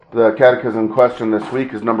The catechism question this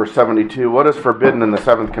week is number 72. What is forbidden in the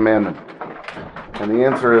seventh commandment? And the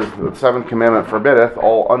answer is the seventh commandment forbiddeth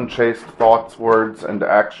all unchaste thoughts, words, and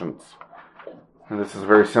actions. And this is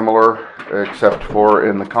very similar, except for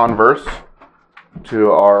in the converse,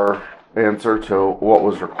 to our answer to what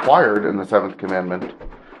was required in the seventh commandment.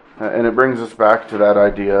 And it brings us back to that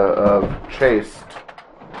idea of chaste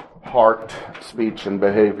heart, speech, and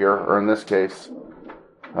behavior, or in this case,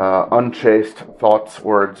 unchaste thoughts,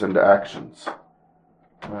 words, and actions.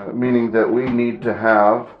 Meaning that we need to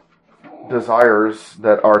have desires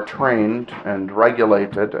that are trained and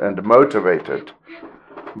regulated and motivated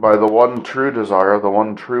by the one true desire, the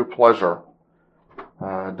one true pleasure,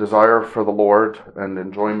 desire for the Lord and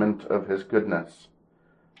enjoyment of His goodness.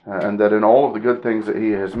 And that in all of the good things that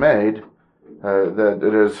He has made, that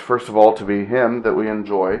it is first of all to be Him that we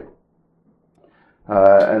enjoy.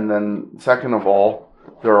 And then second of all,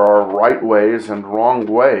 there are right ways and wrong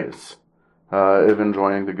ways of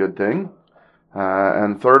enjoying the good thing.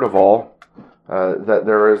 And third of all, that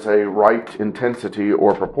there is a right intensity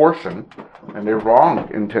or proportion and a wrong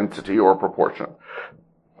intensity or proportion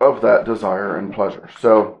of that desire and pleasure.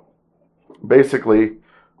 So basically,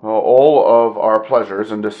 all of our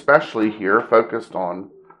pleasures, and especially here focused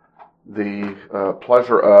on the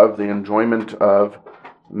pleasure of, the enjoyment of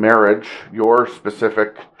marriage, your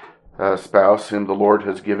specific spouse whom the Lord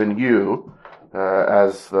has given you,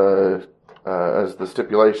 as the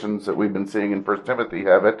stipulations that we've been seeing in 1 Timothy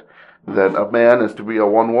have it, that a man is to be a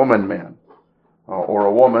one-woman man, or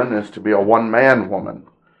a woman is to be a one-man woman.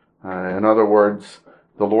 In other words,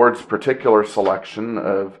 the Lord's particular selection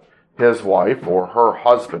of His wife or her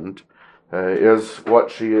husband is what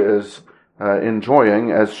she is enjoying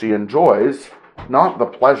as she enjoys, not the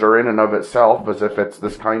pleasure in and of itself as if it's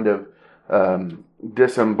this kind of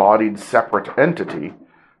disembodied separate entity,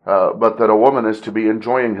 but that a woman is to be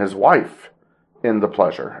enjoying his wife in the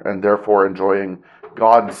pleasure, and therefore enjoying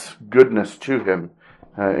God's goodness to him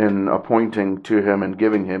in appointing to him and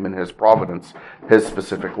giving him in His providence his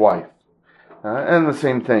specific wife. And the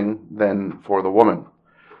same thing then for the woman.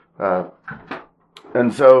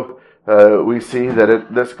 And so we see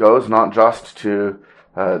that this goes not just to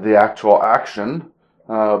the actual action,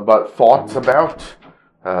 but thoughts about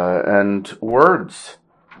and words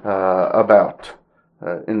about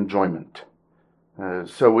enjoyment.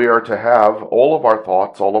 So we are to have all of our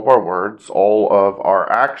thoughts, all of our words, all of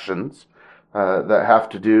our actions that have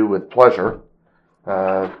to do with pleasure,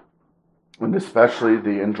 and especially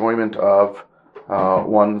the enjoyment of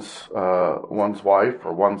one's wife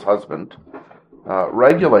or one's husband,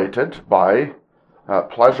 regulated by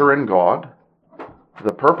pleasure in God,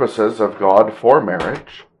 the purposes of God for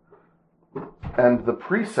marriage, and the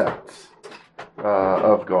precepts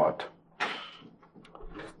of God.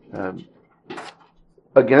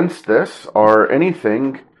 Against this are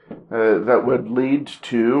anything that would lead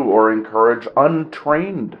to or encourage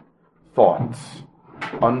untrained thoughts.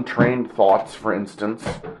 Untrained thoughts, for instance,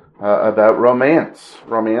 about romance.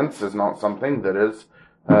 Romance is not something that is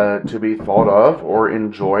to be thought of or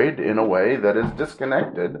enjoyed in a way that is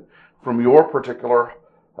disconnected from your particular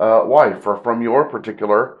wife or from your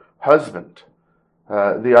particular husband.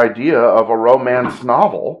 The idea of a romance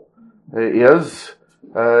novel is,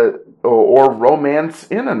 or romance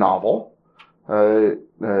in a novel,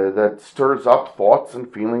 that stirs up thoughts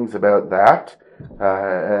and feelings about that,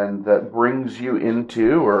 and that brings you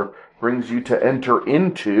into, or brings you to enter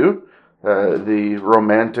into, the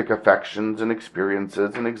romantic affections and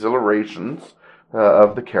experiences and exhilarations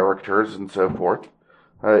of the characters and so forth,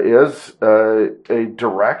 is a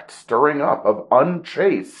direct stirring up of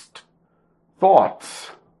unchaste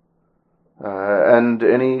thoughts, and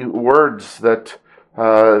any words that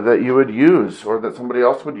you would use or that somebody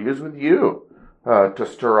else would use with you to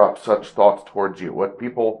stir up such thoughts towards you. What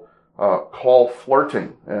people call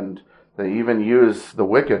flirting, and they even use the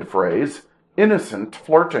wicked phrase, innocent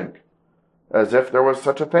flirting, as if there was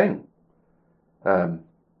such a thing.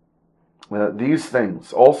 These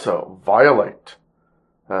things also violate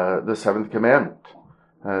the seventh commandment.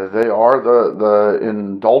 They are the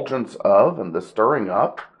indulgence of and the stirring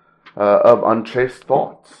up of unchaste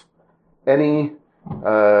thoughts. Any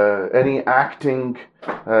acting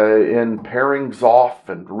in pairings off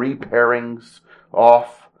and repairings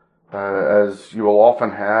off, as you will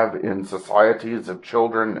often have in societies of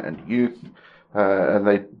children and youth, and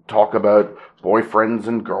they talk about boyfriends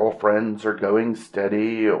and girlfriends are going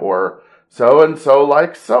steady, or so-and-so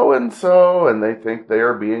like so-and-so, and they think they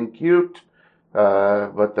are being cute,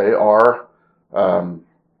 but they are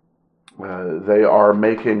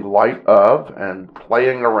making light of and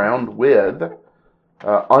playing around with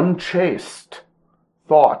unchaste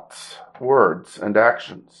thoughts, words, and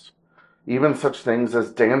actions. Even such things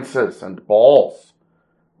as dances and balls,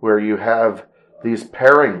 where you have these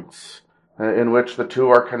pairings in which the two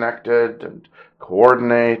are connected and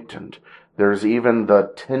coordinate, and there's even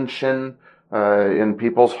the tension in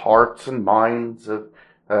people's hearts and minds of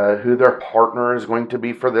who their partner is going to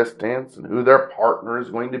be for this dance and who their partner is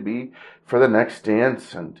going to be for the next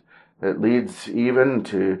dance. And it leads even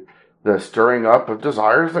to the stirring up of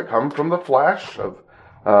desires that come from the flesh,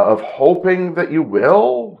 of hoping that you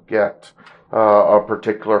will get a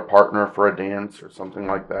particular partner for a dance or something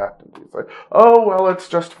like that. And he's like, oh, well, it's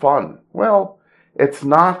just fun. Well, it's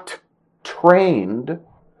not trained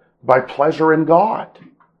by pleasure in God.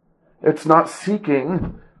 It's not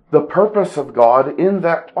seeking the purpose of God in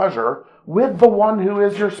that pleasure with the one who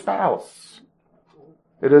is your spouse.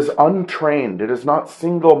 It is untrained. It is not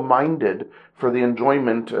single-minded for the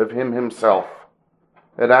enjoyment of him himself.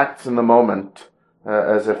 It acts in the moment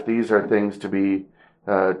as if these are things to be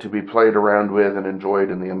played around with and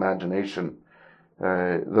enjoyed in the imagination.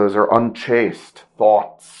 Those are unchaste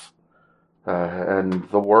thoughts, and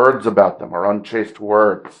the words about them are unchaste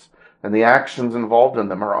words, and the actions involved in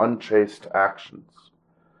them are unchaste actions.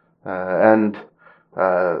 And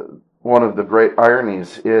one of the great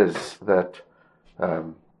ironies is that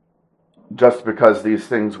just because these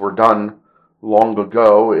things were done long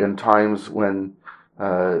ago in times when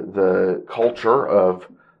the culture of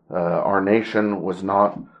our nation was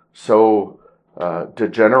not so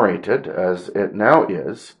degenerated as it now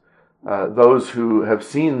is, those who have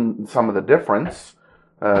seen some of the difference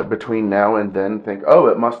between now and then think, oh,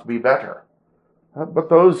 it must be better. But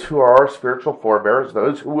those who are our spiritual forebears,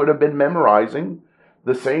 those who would have been memorizing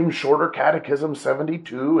the same shorter Catechism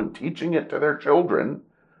 72 and teaching it to their children,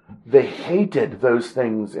 they hated those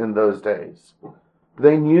things in those days.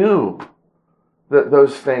 They knew that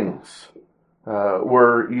those things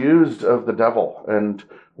were used of the devil and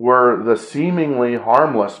were the seemingly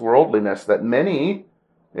harmless worldliness that many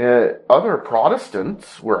other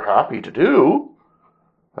Protestants were happy to do,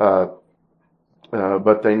 but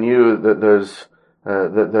they knew that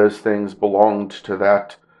those things belonged to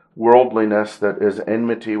that worldliness that is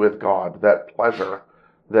enmity with God, that pleasure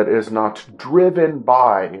that is not driven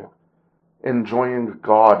by enjoying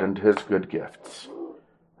God and his good gifts.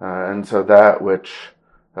 And so that which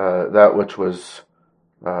was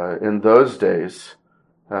in those days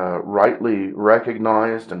rightly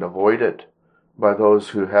recognized and avoided by those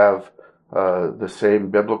who have the same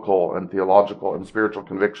biblical and theological and spiritual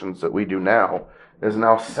convictions that we do now, is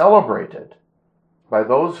now celebrated by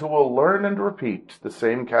those who will learn and repeat the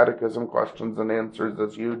same catechism questions and answers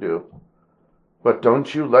as you do. But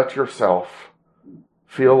don't you let yourself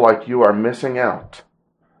feel like you are missing out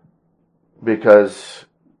because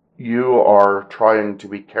you are trying to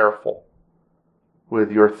be careful with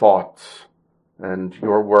your thoughts and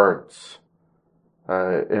your words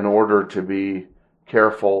in order to be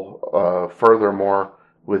careful furthermore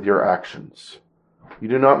with your actions. You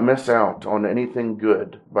do not miss out on anything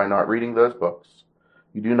good by not reading those books.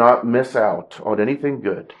 You do not miss out on anything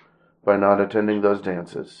good by not attending those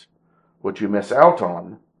dances. What you miss out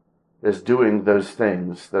on is doing those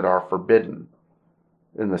things that are forbidden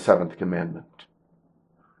in the seventh commandment.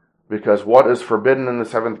 Because what is forbidden in the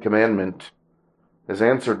seventh commandment is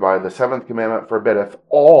answered by the seventh commandment forbiddeth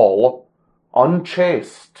all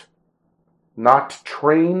unchaste, not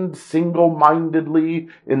trained single-mindedly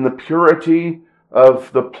in the purity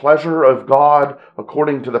of the pleasure of God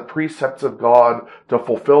according to the precepts of God to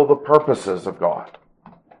fulfill the purposes of God.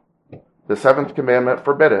 The seventh commandment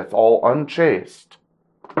forbiddeth all unchaste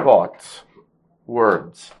thoughts,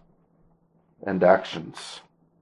 words, and actions.